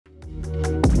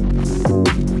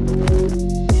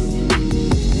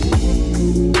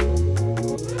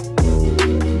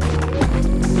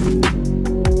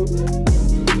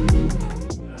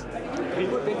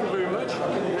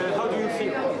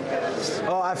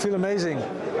feel amazing.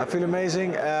 I feel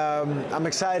amazing. I'm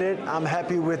excited. I'm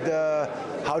happy with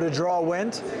how the draw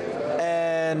went,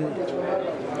 and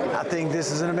I think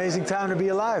this is an amazing time to be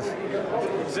alive.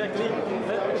 Exactly.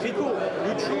 Rico,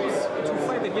 you chose to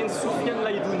fight against Sofian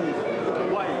Laidouni.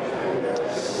 Why?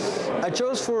 I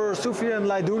chose for Sofian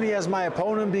Laidouni as my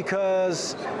opponent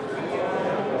because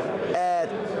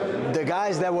the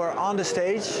guys that were on the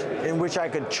stage in which I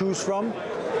could choose from,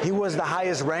 he was the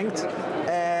highest ranked,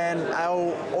 and I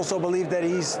also believe that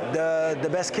he's the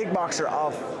best kickboxer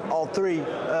of all three,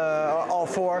 all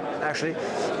four actually.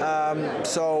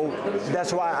 So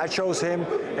that's why I chose him,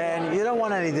 and you don't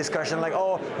want any discussion like,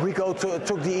 oh, Rico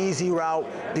took the easy route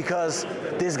because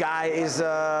this guy is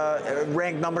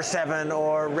ranked number 7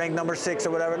 or ranked number 6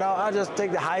 or whatever. No, I'll just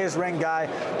take the highest ranked guy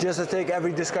just to take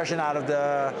every discussion out of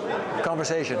the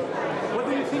conversation. What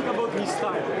do you think about his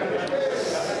style?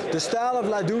 The style of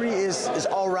Laidouni is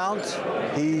all round.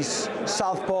 He's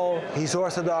southpaw, he's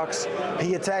orthodox,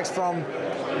 he attacks from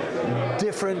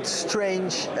different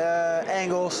strange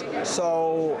angles,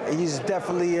 so he's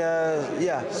definitely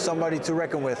somebody to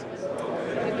reckon with.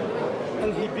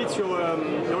 And he beat your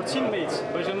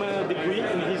teammate Benjamin Degui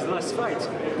in his last fight.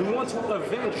 You want to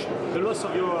avenge the loss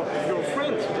of your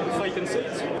friend, if I can say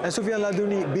it. And Sofian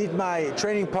Laidouni beat my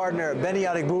training partner Benny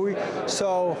Adegboui,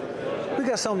 so we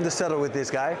got something to settle with this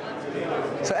guy.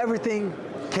 So everything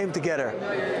came together.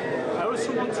 I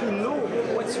also want to know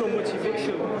what's your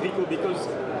motivation, Rico, because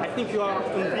I think you are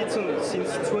unbeaten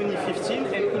since 2015,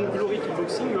 and in Glory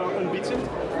Kickboxing you are unbeaten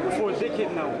for a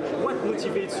decade now. What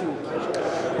motivates you?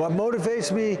 What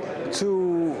motivates me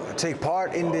to take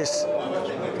part in this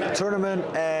tournament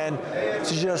and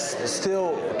to just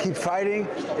still keep fighting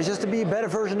is just to be a better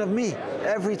version of me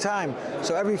every time.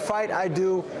 So every fight I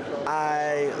do,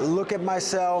 I look at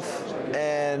myself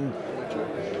and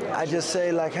I just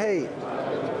say like, hey,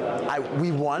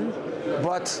 we won,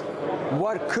 but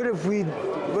what could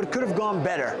have gone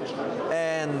better?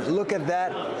 And look at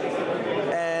that,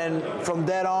 and from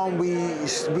that on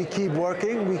we keep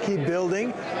working, we keep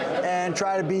building, and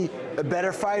try to be a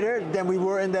better fighter than we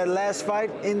were in that last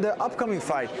fight, in the upcoming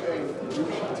fight.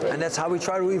 And that's how we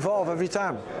try to evolve every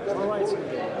time. All right.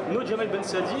 No Jamal Ben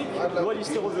Sadiq, no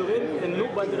Alistair Overeem, and no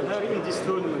Badr Hari in this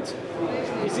tournament.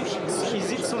 Is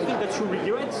it something that you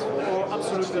regret, or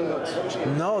absolutely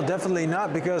not? No, definitely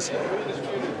not, because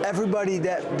everybody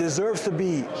that deserves to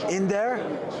be in there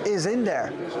is in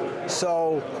there.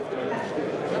 So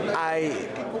I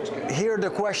hear the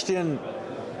question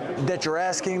that you're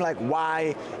asking, like,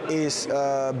 why is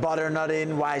Badr not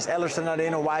in, why is Alistair not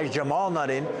in, or why is Jamal not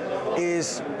in,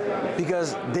 is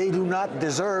because they do not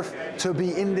deserve to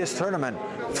be in this tournament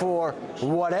for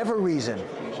whatever reason.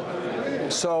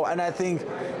 So, and I think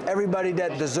everybody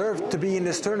that deserved to be in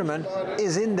this tournament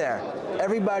is in there.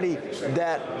 Everybody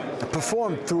that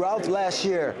performed throughout last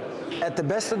year at the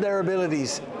best of their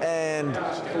abilities and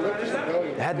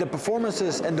had the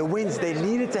performances and the wins they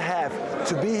needed to have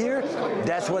to be here,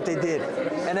 that's what they did.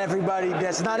 And everybody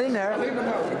that's not in there,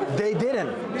 they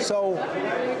didn't. So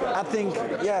I think,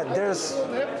 yeah,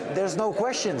 there's no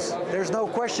questions. There's no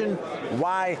question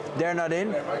why they're not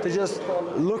in. They just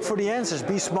look for the answers,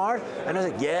 be smart, and I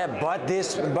was like, yeah, but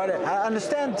this, but I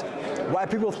understand why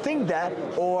people think that,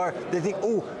 or they think,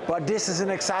 oh, but this is an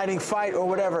exciting fight or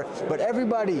whatever. But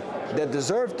everybody that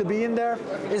deserved to be in there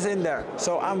is in there.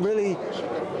 So I'm really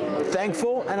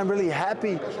thankful and I'm really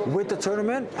happy with the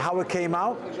tournament, how it came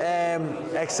out, and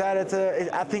excited to,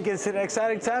 I think it's an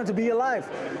exciting time to be alive.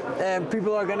 And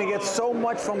people are gonna get so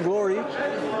much from Glory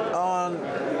on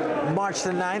March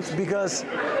the 9th, because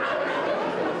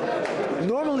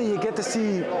normally you get to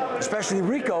see, especially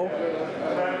Rico,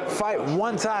 fight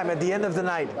one time at the end of the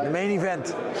night, the main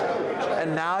event.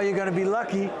 And now you're gonna be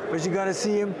lucky, but you're gonna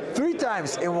see him 3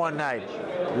 times in one night.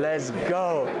 Let's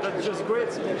go. That's just great.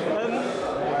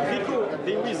 Rico,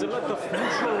 there is a lot of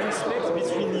mutual respect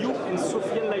between you and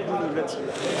Sofian Laidouni,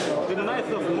 but the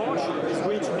 9th of March is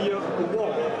going to be a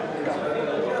war.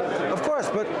 Of course,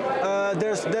 but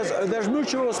there's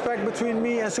mutual respect between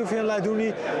me and Sofian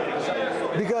Laidouni,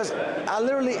 because I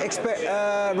literally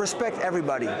respect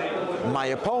everybody. My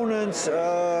opponents,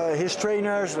 his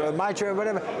trainers, my trainer,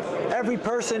 whatever. Every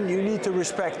person you need to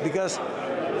respect, because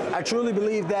I truly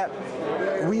believe that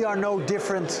we are no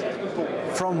different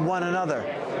from one another.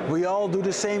 We all do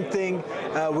the same thing.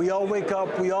 We all wake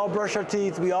up, we all brush our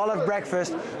teeth, we all have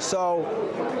breakfast. So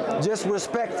just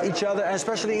respect each other, and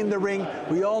especially in the ring.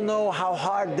 We all know how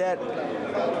hard that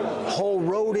whole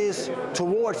road is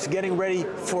towards getting ready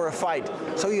for a fight.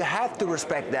 So you have to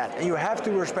respect that, and you have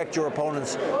to respect your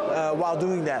opponents while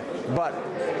doing that. But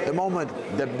the moment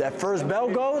that first bell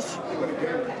goes,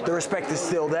 the respect is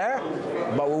still there,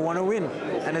 but we want to win,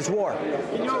 and it's war.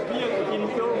 In your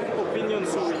opinion,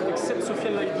 except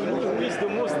Sofian Laidouni, who is the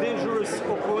most dangerous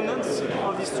opponent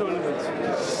of this tournament?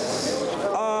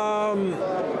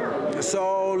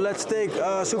 So let's take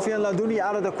Sofian Laidouni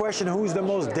out of the question. Who's the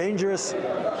most dangerous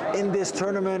in this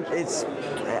tournament? It's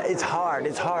hard.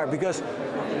 It's hard because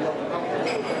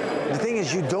the thing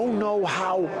is, you don't know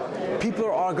how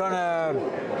people are gonna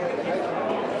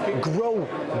grow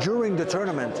during the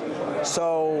tournament.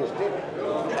 So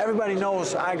everybody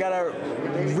knows I got a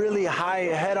really high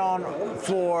head-on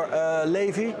for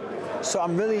Levy. So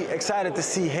I'm really excited to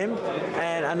see him,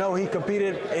 and I know he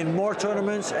competed in more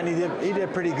tournaments and he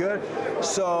did pretty good.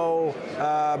 So,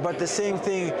 but the same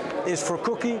thing is for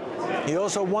Cookie. He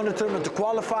also won the tournament to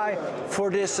qualify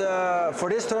for this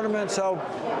tournament. So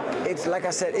it's like I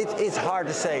said, it's hard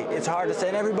to say. It's hard to say,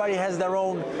 and everybody has their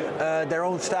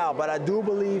own style. But I do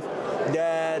believe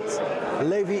that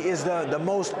Levy is the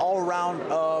most all-round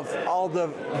of all the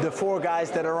four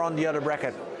guys that are on the other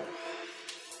bracket.